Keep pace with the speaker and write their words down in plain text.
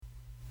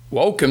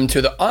Welcome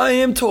to the I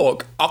Am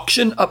Talk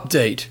Auction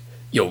Update,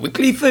 your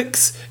weekly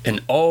fix in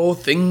all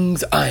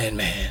things Iron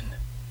Man.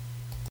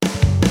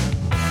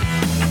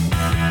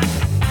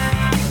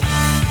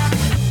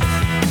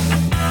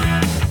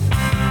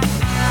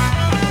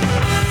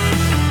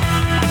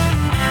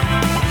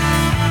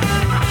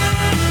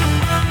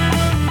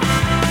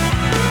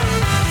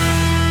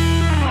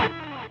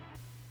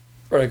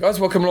 Alright guys,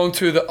 welcome along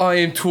to the I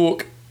Am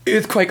Talk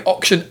Earthquake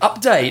Auction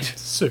Update.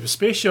 Super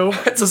special.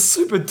 It's a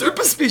super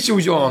duper special,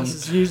 John.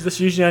 This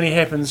usually only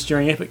happens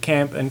during Epic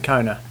Camp in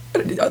Kona.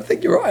 I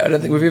think you're right. I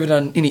don't think we've ever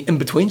done any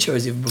in-between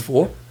shows ever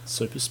before.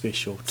 Super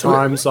special.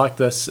 Times like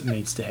this, it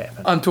needs to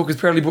happen. I'm Talk is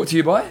proudly brought to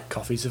you by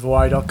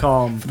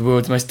coffeesofhawaii.com, the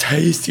world's most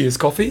tastiest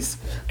coffees,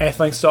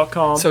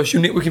 athlinks.com,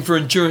 social networking for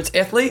endurance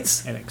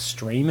athletes, and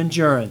extreme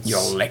endurance.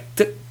 your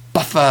lactic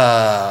buffer.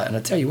 And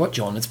I tell you what,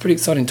 John, it's pretty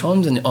exciting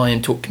times in the I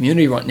Am Talk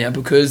community right now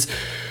because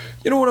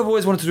you know what I've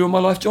always wanted to do in my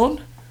life,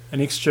 John?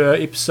 An extra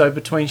episode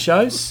between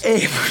shows.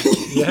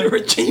 You're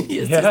a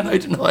genius. There's no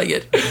denying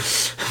it.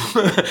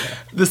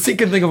 The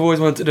second thing I've always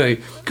wanted to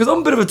do, because I'm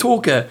a bit of a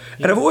talker,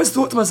 and I've always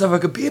thought to myself I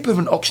could be a bit of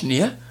an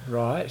auctioneer.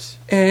 Right.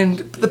 And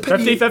the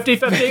pity,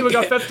 50, we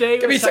got 50.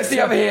 Give me 60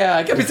 over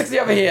here. Give me 60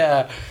 over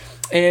here.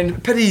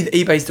 And pity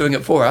eBay's doing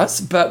it for us,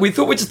 but we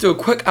thought we'd just do a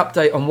quick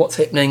update on what's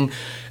happening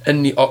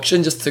in the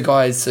auction, just to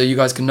guys, so you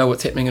guys can know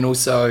what's happening, and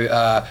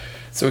also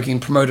so we can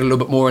promote it a little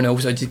bit more, and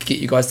also to get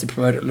you guys to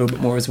promote it a little bit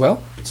more as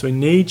well. So we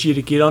need you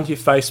to get onto your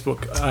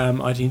Facebook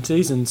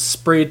identities and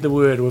spread the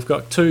word. We've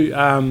got two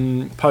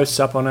posts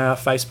up on our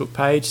Facebook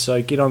page,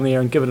 so get on there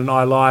and give it an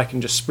I like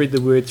and just spread the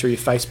word through your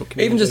Facebook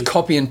community. Even just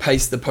copy and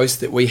paste the post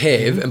that we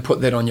have and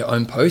put that on your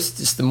own post.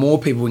 Just the more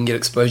people we can get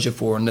exposure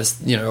for, and this,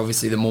 you know,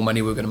 obviously the more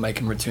money we're going to make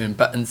in return.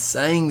 But in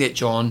saying that,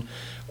 John,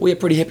 we are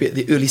pretty happy at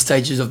the early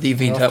stages of the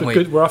event, aren't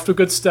we? We're off to a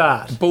good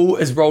start. The ball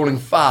is rolling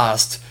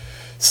fast.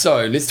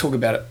 So let's talk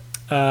about it.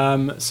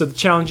 So the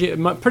challenge,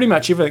 pretty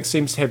much everything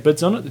seems to have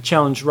bids on it. The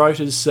challenge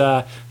route is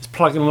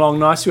plugging along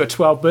nicely. We've got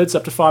 12 bids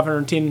up to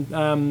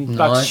 510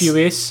 bucks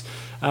US.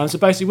 So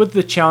basically with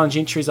the challenge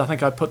entries, I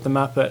think I put them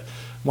up at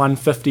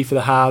 150 for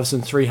the halves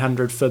and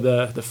 300 for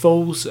the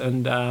fulls.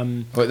 And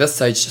well, at this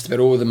stage, just about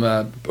all of them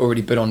are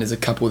already bid on. There's a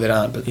couple that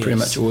aren't, but pretty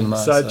much all of them are.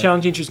 So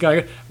challenge entries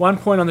going. One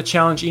point on the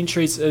challenge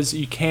entries is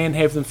you can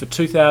have them for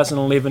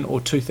 2011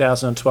 or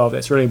 2012.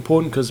 That's really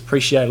important because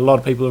appreciate a lot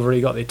of people have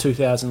already got their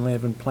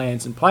 2011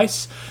 plans in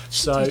place.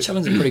 So these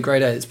challenges are pretty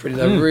great. It's pretty.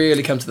 They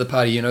really come to the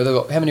party. You know, they've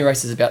got how many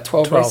races? About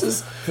 12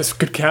 races. That's a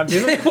good count,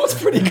 didn't it? It was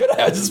pretty good.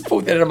 I just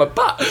pulled that out of my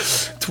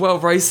butt.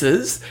 12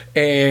 races,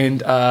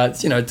 and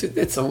you know,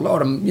 it's a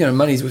lot of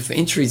monies with the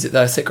entries that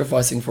they're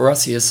sacrificing for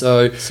us here.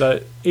 So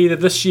either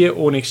this year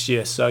or next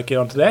year. So get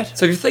onto that.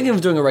 So if you're thinking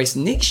of doing a race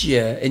next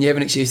year and you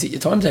haven't actually set your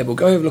timetable,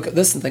 go have a look at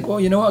this and think,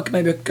 well, you know what,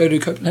 maybe I could go to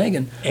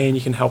Copenhagen. And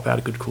you can help out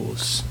a good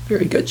cause.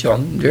 Very good,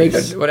 John. Very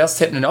good. What else is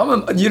happening?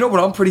 You know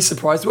what I'm pretty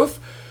surprised with?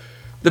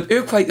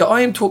 The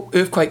I Am Talk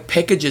earthquake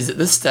packages at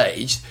this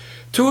stage.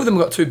 2 of them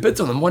got 2 bids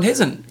on them, 1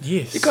 hasn't.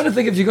 Yes. You kind of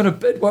think if you're going to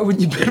bid, why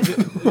wouldn't you bid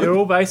for them? They're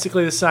all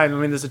basically the same. I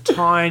mean, there's a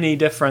tiny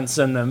difference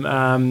in them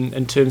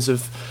in terms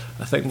of,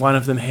 I think one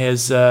of them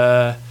has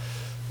I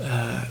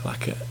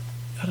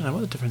don't know what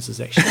the difference is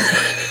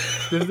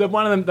actually.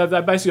 One of them,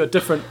 they've basically got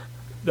different,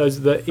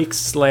 the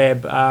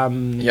X-Slab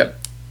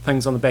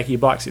things on the back of your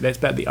bike seat. That's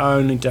about the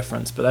only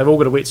difference. But they've all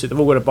got a wetsuit, they've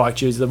all got a bike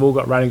shoes, they've all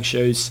got running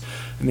shoes,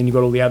 and then you've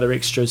got all the other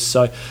extras.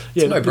 So yeah,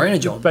 it's a no-brainer,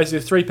 John. Basically,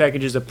 the 3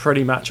 packages are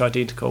pretty much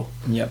identical.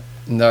 Yep.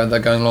 No, they're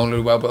going along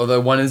really well, but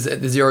although one is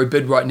at the 0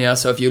 bid right now,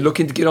 so if you're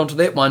looking to get onto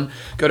that one,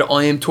 go to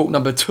I Am Talk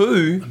number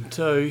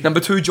 2. Number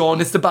 2,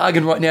 John. It's the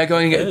bargain right now,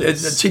 going at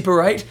a cheaper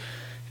rate.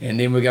 And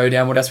then we go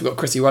down. What else? We've got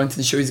Chrissy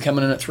Wellington shoes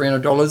coming in at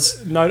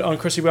 $300. Note on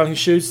Chrissy Wellington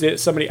shoes that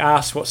somebody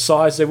asked what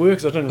size they were,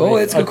 because I don't know. Oh,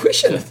 that's a good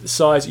question.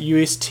 Size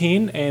US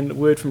 10, and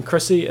word from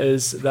Chrissy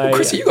is they. Oh,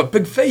 Chrissy, you got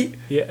big feet.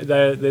 Yeah,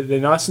 they're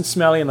nice and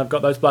smelly, and they've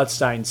got those blood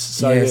stains.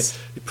 So they're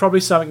probably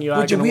something you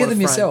are. Would you wear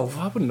them yourself?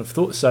 Well, I wouldn't have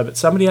thought so, but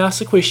somebody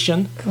asked a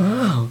question.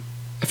 Oh,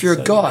 if you're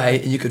a guy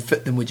and you could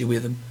fit them, would you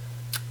wear them?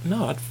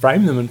 No, I'd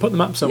frame them and put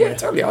them up somewhere. Yeah,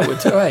 totally, I would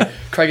too. Hey,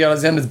 Craig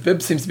Alexander's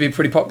bib seems to be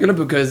pretty popular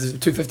because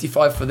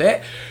 $255 for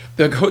that.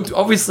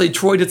 Obviously,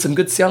 Troy did some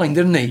good selling,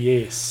 didn't he?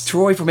 Yes.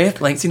 Troy from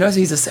Athlinks, he knows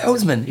he's a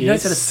salesman. He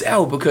knows how to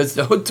sell, because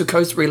the Hood to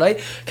Coast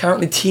Relay,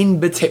 currently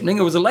 10 bids happening.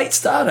 It was a late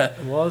starter.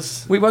 It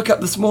was. We woke up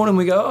this morning,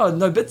 we go, oh,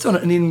 no bids on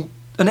it, and then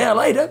an hour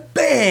later,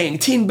 bang,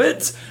 10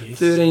 bids,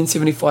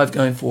 $13.75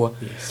 going for.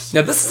 Yes.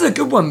 Now, this is a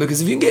good one,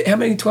 because if you can get, how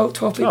many, 12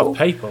 people? 12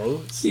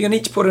 people. You can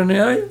each put in,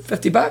 $50,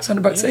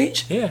 $100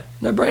 each. Yeah.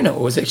 No brainer.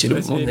 Or it's actually a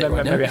bit more than that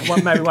right now.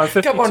 Maybe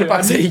 150. Couple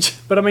 $100 each.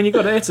 But I mean,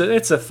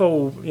 it's a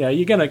full,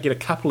 you're going to get a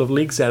couple of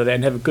legs out of that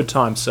and have a good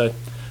time. So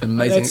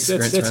Amazing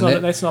experience around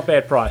that. That's not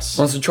bad price.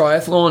 Monster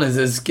Triathlon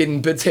is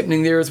getting bids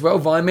happening there as well.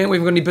 Vineman,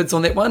 we've got any bids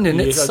on that one? And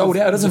it's sold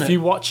out, isn't it? There's a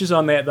few watches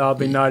on that, though, I've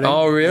been noting.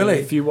 Oh, really?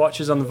 A few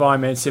watches on the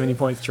Vineman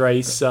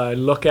 70.3, so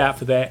look out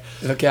for that.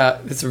 Look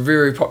out. It's a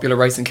very popular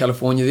race in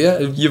California there.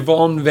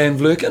 Yvonne Van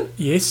Vlerken.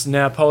 Yes,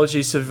 now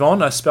apologies to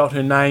Yvonne. I spelt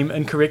her name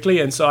incorrectly,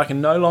 and so I can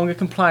no longer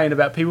complain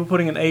about people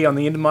putting an E on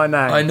the end of my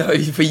name. I know,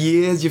 for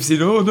years you've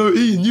said, oh, no,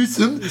 Ian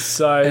Newsom.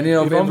 So, and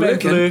then Yvonne Van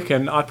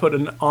Vlerken, I put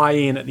an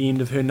IN at the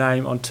end of her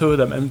name on two of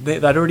them, and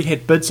they'd already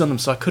had bids on them,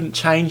 so I couldn't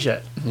change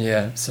it.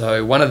 Yeah,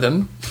 so one of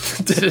them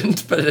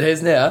didn't, but it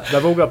has now.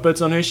 They've all got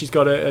bids on her. She's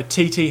got a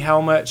TT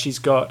helmet. She's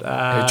got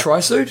a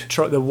tri-suit?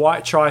 The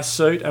white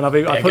tri-suit, and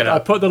I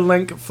put the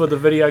link for the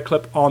video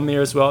clip on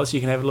there as well, so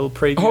you can have a little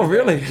preview. Oh,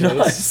 really?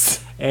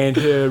 Nice. And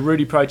her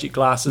Rudy Project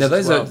glasses. Now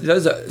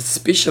those are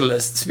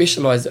specialised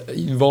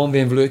Yvonne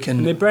Van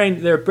Vlerken.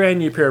 And they're a brand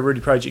new pair of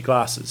Rudy Project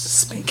glasses.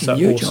 Spanking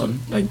new, awesome.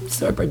 John. No,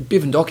 so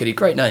Bevan Doherty,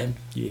 great name.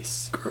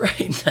 Yes,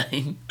 great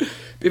name.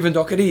 Bevan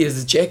Doherty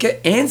is a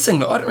jacket and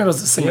singlet. I don't remember it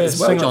was a singlet as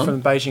well, singlet John.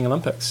 from the Beijing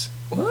Olympics.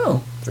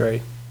 Wow,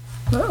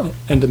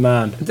 in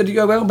demand. Did he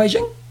go well in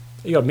Beijing?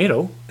 He got a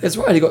medal. That's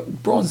right. He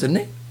got bronze, didn't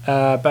he?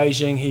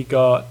 Beijing, he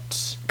got.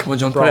 Come on,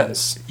 John.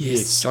 Bronze.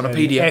 Yes.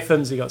 Jonopedia.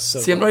 Athens, he got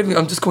silver. See,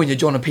 I'm just calling you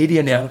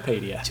Jonopedia now.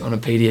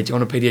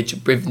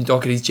 Jonopedia. Bevan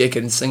Doherty's jacket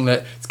and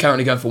singlet. It's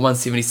currently going for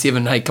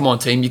 $177. Hey, come on,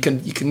 team. You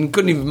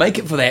couldn't even make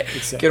it for that.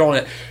 Exactly. Get on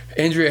it.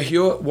 Andrea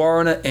Hewitt,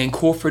 Warrener, and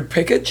Crawford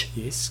package.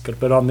 Yes, got a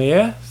bit on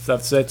there. So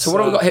what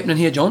have we got happening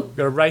here, John? We've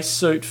got a race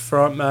suit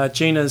from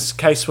Gina's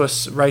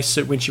K-Swiss race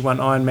suit when she won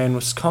Ironman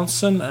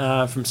Wisconsin.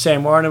 From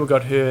Sam Warrener, we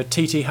got her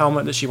TT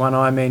helmet that she won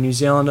Ironman New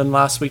Zealand in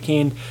last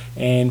weekend.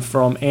 And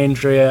from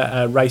Andrea,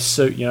 a race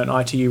suit, an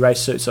ITU race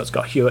suit, so it's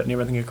got Hewitt and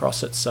everything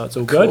across it, so it's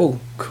all good.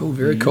 Cool,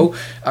 very cool.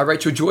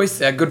 Rachel Joyce,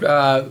 our good...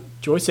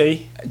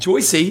 Joycey,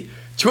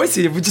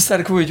 we just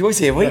started calling her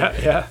Joycey, have we?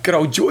 Yeah. Good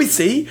old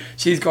Joycey.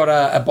 She's got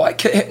a bike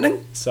kit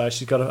happening. So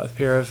she's got a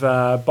pair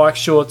of bike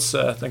shorts.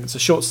 I think it's a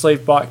short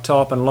sleeve bike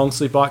top and a long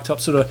sleeve bike top,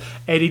 sort of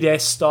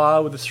Adidas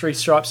style with the three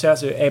stripes out.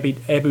 So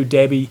Abu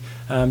Dhabi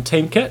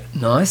team kit.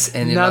 Nice.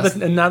 And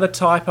another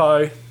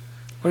typo.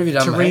 What have you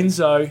done,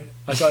 Terenzo.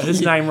 I got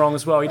his name wrong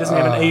as well. He doesn't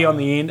have an E on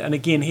the end, and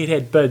again, he'd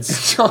had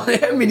bids. John,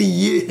 how many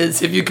years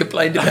have you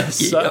complained about?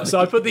 So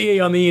I put the E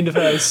on the end of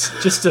his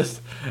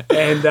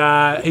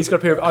and he's got a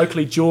pair of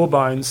Oakley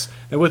Jawbones.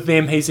 And with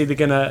them, he's either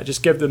going to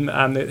just give them.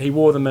 He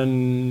wore them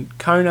in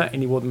Kona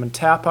and he wore them in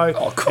Taupo.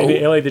 Oh, cool! And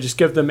he'll either just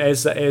give them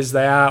as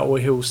they are, or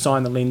he'll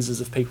sign the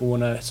lenses if people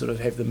want to sort of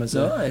have them as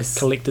a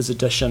collector's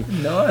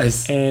edition.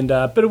 Nice. And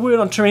bit of word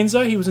on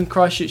Terenzo. He was in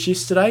Christchurch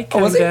yesterday.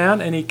 Came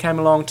down and he came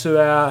along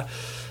to our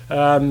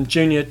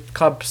junior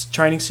club's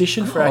training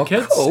session for our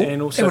kids. Cool.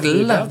 And also they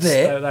would love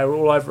that. They were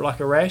all over it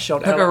like a rash.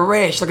 Like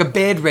a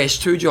bad rash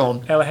too,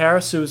 John. Ella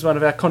Harris, who was one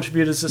of our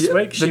contributors this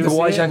week. The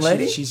wise young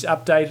lady. She's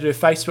updated her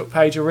Facebook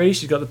page already.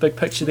 She's got the big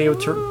picture there with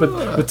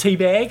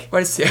Teabag.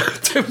 Wait a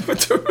second.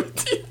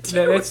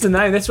 That's the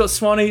name. That's what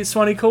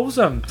Swanee calls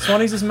him.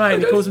 Swanee's his mate.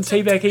 He calls him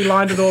Teabag. He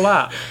lined it all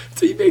up.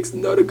 Teabag's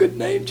not a good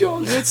name,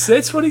 John.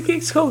 That's what he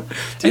gets called.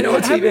 Do you know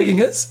what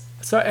teabagging is?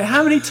 So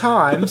how many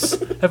times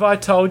have I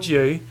told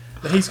you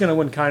that he's going to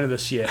win Kona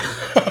this year?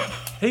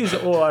 He's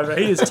all over.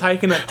 He has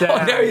taken it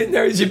down. Oh,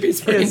 now he's your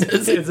best friend. He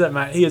is it,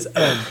 mate. He is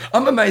in.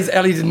 I'm amazed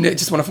Ali didn't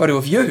just want a photo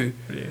of you.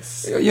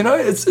 Yes.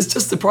 It's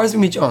just surprising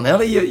me, John.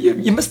 Ali,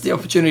 you missed the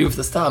opportunity with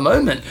the star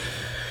moment.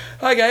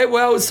 Okay,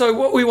 well, so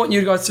what we want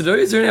you guys to do,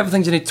 is there any other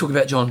things you need to talk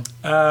about, John?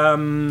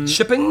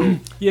 Shipping?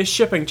 Yeah,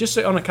 shipping. Just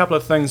on a couple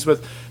of things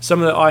with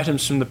some of the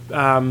items from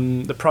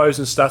the pros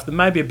and stuff. There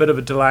may be a bit of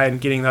a delay in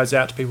getting those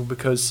out to people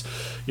because,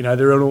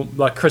 they're all,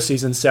 like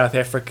Chrissy's in South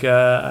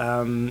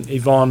Africa,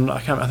 Yvonne,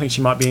 I think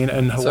she might be in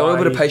Hawaii. So a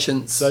little bit of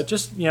patience. So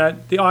just,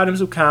 the items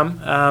will come,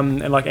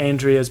 and like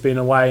Andrea's been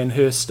away and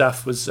her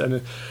stuff was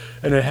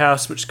in her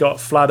house, which got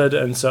flooded,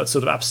 and so it's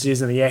sort of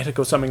upstairs in the attic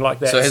or something like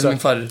that. So it hasn't been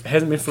flooded? It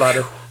hasn't been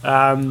flooded.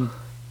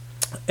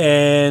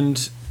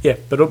 And yeah,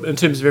 but in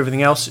terms of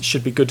everything else, it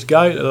should be good to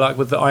go. Like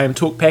with the I Am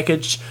Talk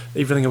package,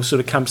 everything will sort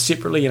of come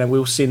separately.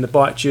 We'll send the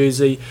bike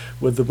jersey.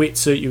 With the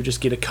wetsuit, you'll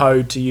just get a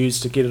code to use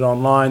to get it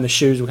online. The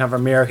shoes will come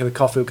from America. The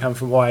coffee will come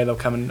from Hawaii. They'll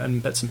come in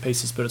bits and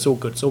pieces, but it's all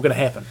good. It's all going to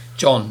happen.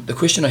 John, the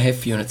question I have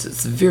for you, and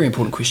it's a very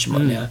important question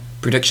right now.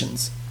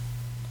 Predictions.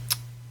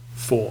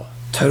 4.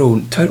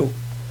 Total.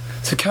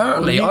 So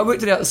currently, I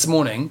worked it out this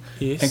morning,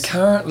 and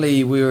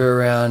currently we're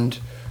around...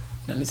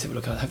 Now let's have a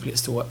look. Hopefully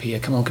it's still up here.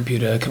 Come on,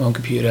 computer. Come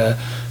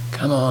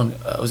on.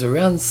 It was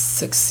around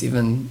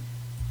 6-7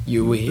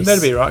 US.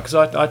 That'd be right, because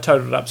I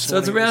totaled it up. So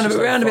it's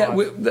around about...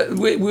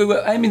 We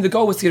were aiming... The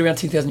goal was to get around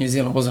 10,000 New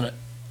Zealand, wasn't it?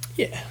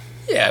 Yeah.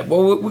 Yeah,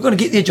 well, we're going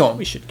to get there, John.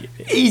 We should get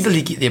there.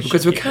 Easily get there,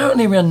 because we're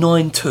currently around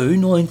 9.2,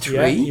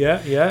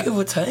 9.3. Yeah. Give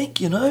or take,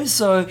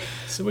 So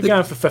we're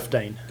going for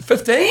 15.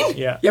 15?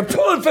 Yeah. You're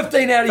pulling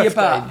 15 out of your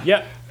butt.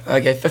 Yep.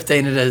 Okay,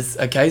 15 it is.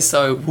 Okay,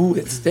 so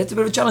that's a bit of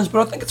a challenge,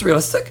 but I think it's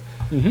realistic.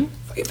 Mm-hmm.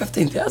 I get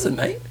 15,000,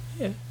 mate.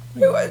 Yeah.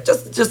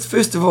 Just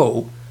first of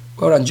all,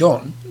 well done,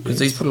 John, because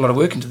he's put a lot of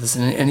work into this,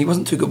 and he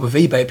wasn't too good with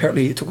eBay.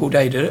 Apparently, it took all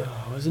day, did it?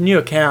 Oh, it was a new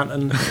account,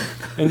 and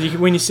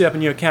when you set up a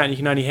new account, you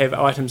can only have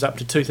items up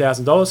to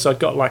 $2,000. So I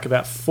got like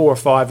about 4 or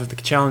 5 of the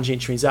challenge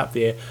entries up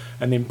there,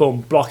 and then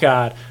boom,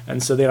 blockade.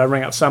 And so then I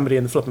rang up somebody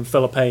in the flipping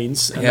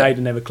Philippines, and they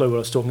didn't have a clue what I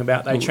was talking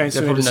about. They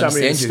transferred me to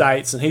somebody in the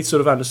States, and he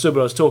sort of understood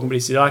what I was talking, but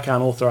he said, I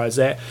can't authorise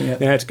that. Yeah.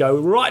 Then I had to go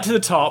right to the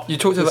top. You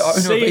talked to the owner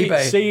of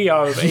eBay.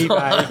 CEO of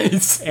eBay,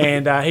 Nice.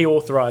 and he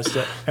authorised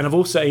it. And I've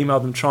also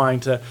emailed them trying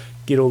to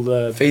get all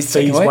the fees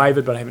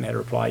waived, but I haven't had a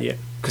reply yet.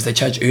 Because they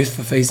charge Earth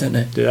for fees, don't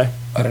they? Do they?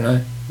 I don't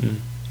know.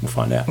 We'll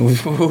find out.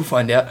 We'll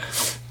find out.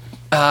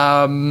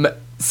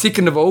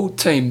 Second of all,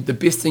 team, the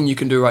best thing you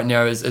can do right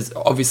now is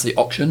obviously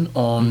auction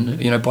on,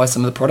 buy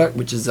some of the product,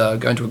 which is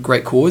going to a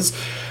great cause.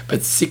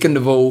 But second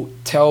of all,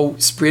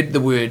 spread the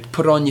word.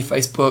 Put it on your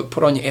Facebook,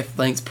 put it on your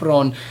Athlinks, put it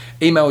on,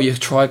 email your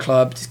Tri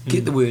Club, just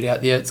get the word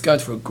out there. It's going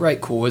for a great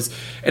cause.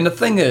 And the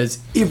thing is,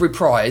 every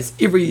prize,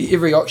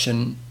 every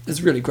auction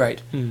is really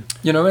great. You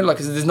know what I mean? Like,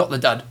 there's not the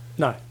dud.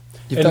 No.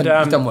 You've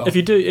done well. If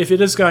it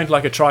is going to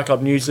like a Tri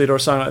Club newsletter or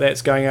something like that,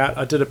 it's going out.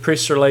 I did a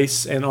press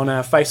release, and on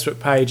our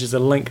Facebook page is a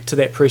link to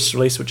that press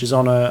release, which is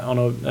on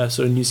a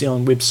sort of New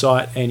Zealand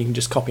website, and you can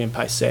just copy and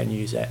paste that and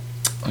use that.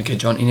 Okay,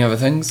 John. Any other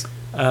things?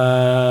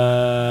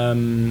 I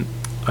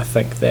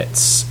think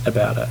that's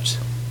about it.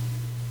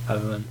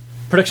 Other than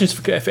predictions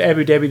for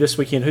Abu Dhabi this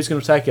weekend, who's going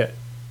to take it?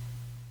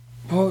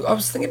 Well, I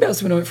was thinking about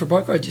this when I went for a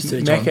bike ride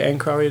yesterday, John. Macca and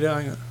Crowe are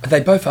doing it.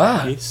 They both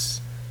are.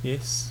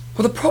 Yes.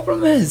 Well, the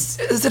problem is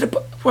that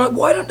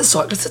why don't the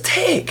cyclists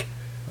attack?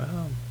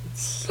 Well,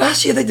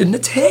 last year they didn't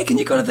attack, and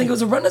you kind of think it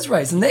was a runner's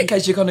race. In that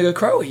case, you kind of go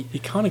Crowe. You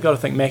kind of got to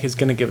think Macca's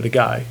going to give it a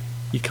go.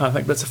 You kind of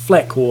think, but it's a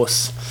flat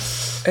course.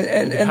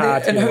 And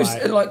who's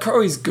like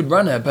Crowe's a good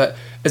runner, but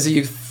is he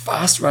a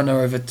fast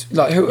runner over? But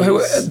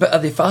are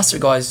there faster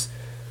guys?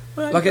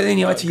 Well, like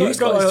any ITUs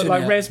guys,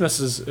 like Rasmus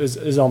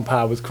is on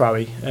par with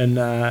Crowe, and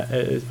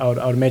I would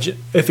imagine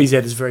if he's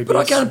at his very best. But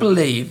I can't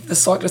believe the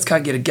cyclist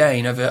can't get a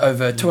gain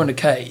over 200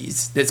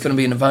 k's. That's going to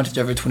be an advantage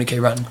over a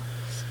 20k run.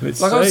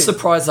 I was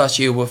surprised last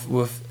year with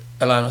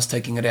Alanos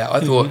taking it out. I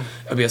thought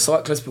it'd be a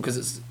cyclist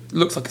because it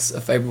looks like a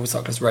favourable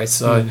cyclist race.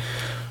 So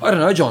I don't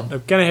know, John. They're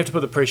going to have to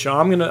put the pressure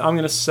on. I'm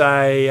going to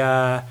say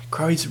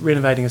Crowe's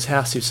renovating his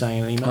house. He was saying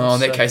in an email. Oh, in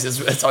that case,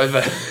 it's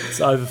over.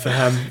 It's over for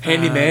him.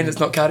 Handyman. It's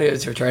not cardio.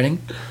 It's your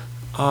training.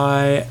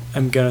 I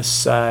am going to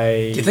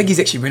say... Do you think he's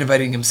actually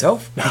renovating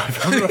himself? No,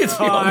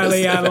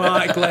 highly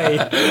unlikely.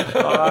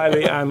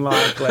 Highly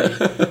unlikely.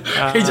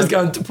 He's just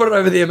going to put it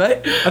over there,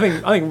 mate. I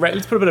think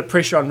let's put a bit of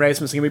pressure on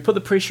Rasmussen. We put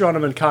the pressure on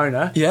him in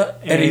Kona. Yeah,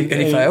 and he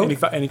failed.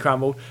 And he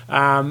crumbled.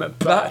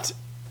 But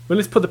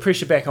let's put the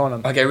pressure back on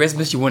him. Okay,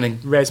 Rasmus, you're winning.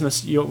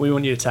 Rasmus, we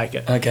want you to take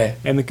it. Okay.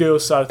 And the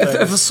girls' side of things...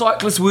 If a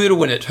cyclist were to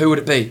win it, who would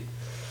it be?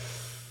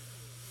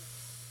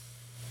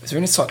 Is there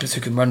any cyclist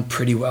who can run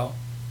pretty well?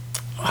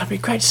 Oh, it'd be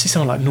great to see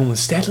someone like Norman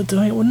Stadler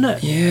doing it, wouldn't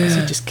it? Yeah.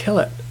 He'd just kill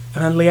it.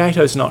 And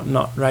Lieto's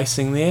not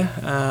racing there.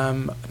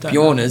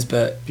 Bjorn is,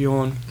 but...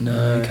 Bjorn.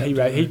 No.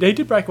 He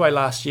did break away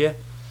last year.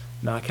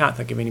 No, I can't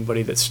think of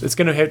anybody that's... It's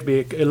going to have to be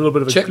a little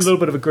bit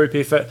of a group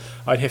effort.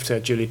 I'd have to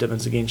have Julie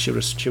Dibbins again.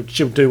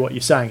 She'll do what you're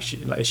saying.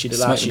 As she did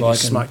last year,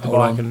 just smoke the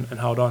bike and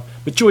hold on.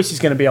 But Joycey's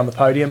going to be on the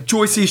podium.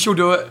 Joycey, she'll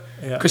do it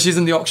because she's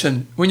in the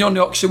auction. When you're on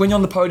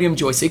the podium,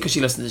 Joycey, because she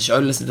listens to the show,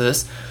 listen to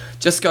this,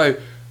 just go...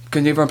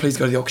 Can everyone please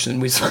go to the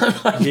auction?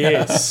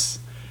 Yes.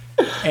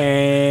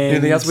 And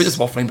anything else? We're just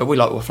waffling, but we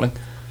like waffling.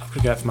 I'm going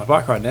to go for my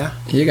bike ride now.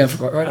 You're going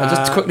for a bike ride? I'll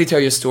just quickly tell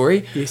you a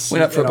story. Yes.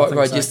 Went up for a bike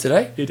ride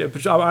yesterday. You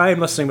did, I am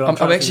listening,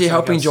 but I'm actually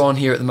helping John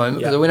here at the moment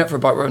because I went up for a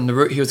bike ride on the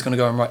route he was going to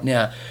go on right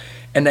now.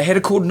 And they had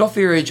a cordoned off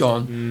area,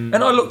 John.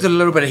 And I looked at a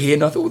little bit ahead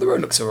and I thought, well, the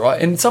road looks all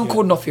right. And some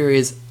cordoned off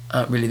areas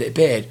aren't really that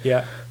bad.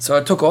 Yeah. So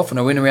I took off and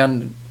I went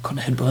around and kind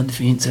of hid behind the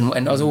fence and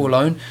I was all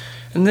alone.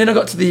 And then I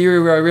got to the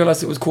area where I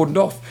realised it was cordoned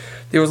off.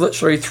 There was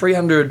literally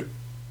 300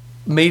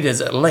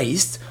 metres at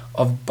least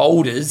of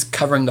boulders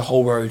covering the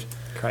whole road.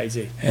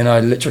 Crazy. And I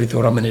literally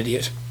thought I'm an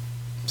idiot.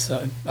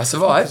 So I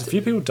survived. A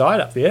few people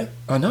died up there.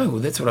 I know, well,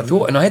 that's what I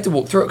thought. And I had to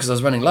walk through it because I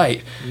was running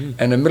late. And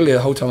in the middle of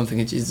the whole time I'm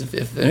thinking, geez,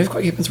 if an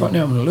earthquake happens right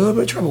now, I'm in a little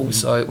bit of trouble.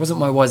 So it wasn't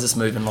my wisest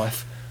move in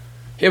life.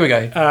 Here we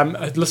go.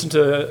 I listened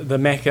to the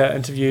Macca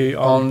interview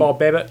on Bob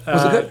Babbitt.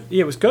 Was it good?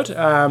 Yeah, it was good.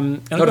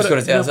 Not as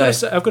good as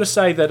ours, I've got to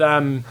say that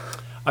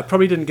I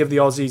probably didn't give the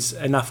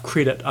Aussies enough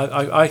credit.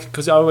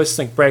 Because I always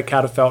think Brad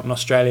Carter felt in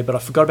Australia, but I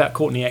forgot about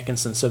Courtney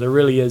Atkinson. So there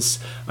really is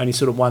only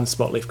sort of one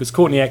spot left. Because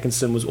Courtney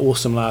Atkinson was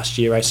awesome last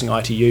year racing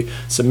ITU.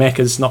 So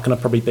Macca's not going to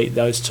probably beat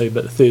those two,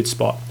 but the third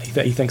spot,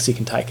 he thinks he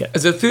can take it.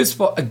 Is the third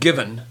spot a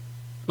given?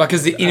 Like,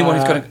 is there anyone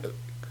who's going to...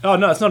 Oh,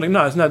 no, it's not.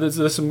 No,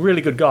 there's some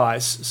really good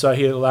guys. So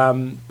he'll...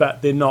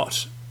 but they're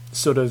not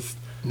sort of...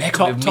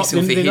 Macca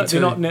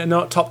they're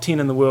not top 10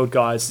 in the world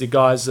guys. They're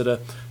guys that are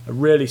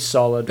really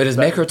solid. But is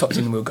Macca a top 10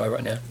 in the world guy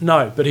right now?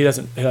 No, but he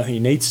doesn't. I don't think he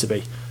needs to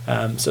be.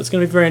 So it's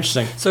going to be very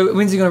interesting. So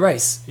when's he going to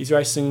race? He's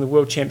racing the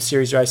World Champ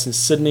Series race in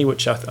Sydney,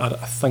 which I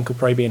think will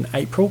probably be in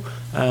April.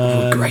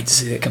 Great to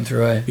see that come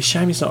through. It's a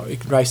shame he's not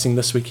racing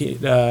this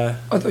weekend. I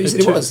thought you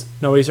said he was.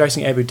 No, he's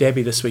racing Abu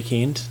Dhabi this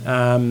weekend.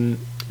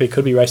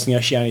 could be racing the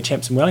Oceania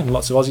Champs in Wellington.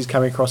 Lots of Aussies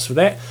coming across for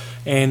that,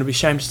 and it'll be a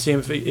shame to see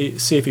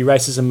if he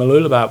races in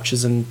Mooloolaba, which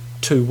is in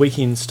 2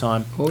 weekends'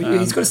 time. Well,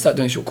 he's got to start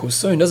doing a short course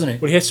soon, doesn't he?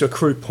 Well, he has to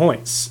accrue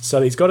points,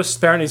 so he's got to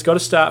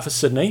start for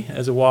Sydney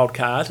as a wild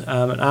card,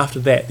 and after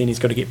that, then he's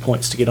got to get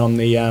points to get on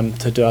the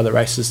to do other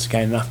races to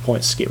gain enough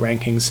points to get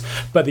rankings.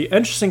 But the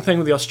interesting thing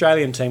with the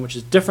Australian team, which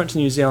is different to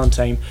the New Zealand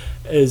team,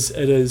 is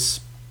it is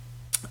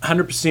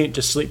 100%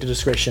 just selector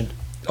discretion.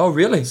 Oh,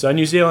 really? So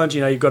New Zealand,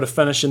 you've got to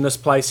finish in this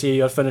place here,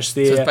 you've got to finish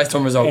there. So it's based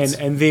on results.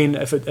 And then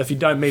if you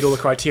don't meet all the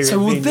criteria... So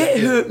will that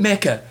hurt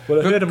Macca? Well,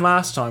 it hurt him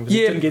last time because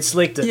he didn't get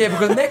selected. Yeah,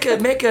 because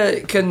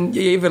Macca can,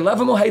 you either love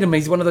him or hate him.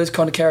 He's one of those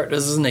kind of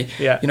characters, isn't he?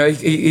 Yeah.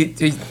 He,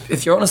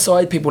 if you're on his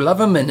side, people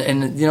love him,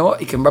 and you know what?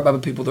 He can rub other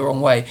people the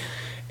wrong way.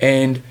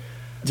 And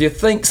do you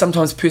think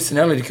sometimes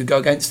personality could go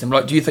against him?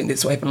 Like, do you think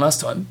that's what happened last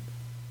time?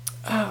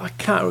 I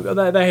can't.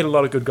 They had a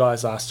lot of good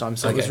guys last time,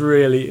 so Okay.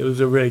 it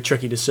was a really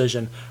tricky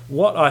decision.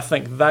 What I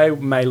think they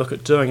may look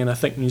at doing, and I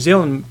think New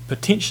Zealand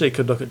potentially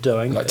could look at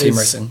doing, Like team is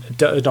racing.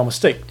 a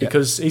domestique,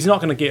 because he's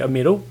not going to get a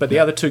medal, but the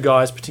other 2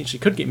 guys potentially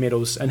could get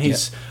medals, and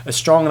he's a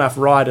strong enough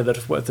rider that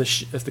if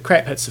the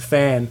crap hits the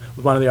fan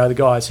with one of the other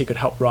guys, he could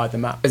help ride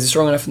them up. Is he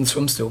strong enough in the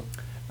swim still?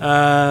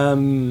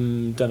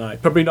 Don't know.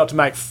 Probably not to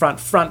make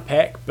front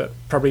pack, but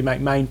probably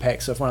make main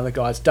pack. So if one of the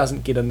guys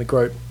doesn't get in the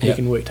group, he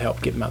can work to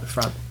help get them up the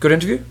front. Good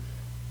interview?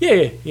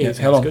 Yeah.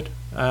 How long? Good.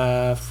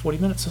 40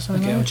 minutes or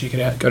something. Okay, I'll check it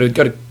out. Go to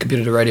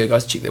Competitor Radio,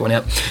 guys. Check that one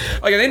out.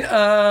 Okay, then.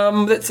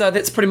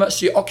 That's pretty much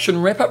the auction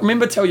wrap up.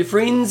 Remember, tell your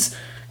friends.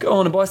 Go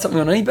on and buy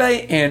something on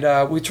eBay, and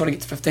we're trying to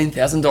get to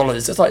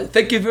 $15,000. It's like,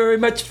 thank you very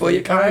much for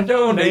your kind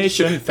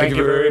donation. Thank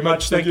you very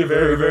much. Thank you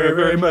very, very,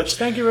 very much.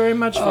 Thank you very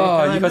much for your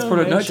kind you guys put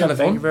a note donation.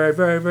 telephone. Thank you very,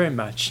 very, very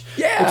much.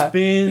 Yeah. It's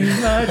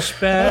been much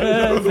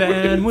better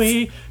than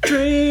we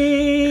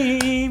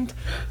dreamed.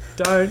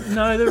 Don't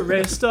know the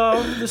rest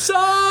of the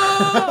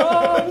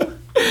song.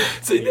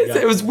 So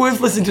it was worth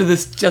listening to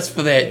this just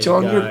for that,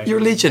 John. You're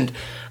a legend.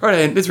 All right,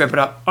 then, let's wrap it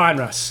up. I'm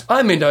Russ.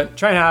 I'm Mendo.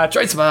 Train hard.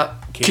 Train smart.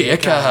 Kia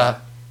kaha.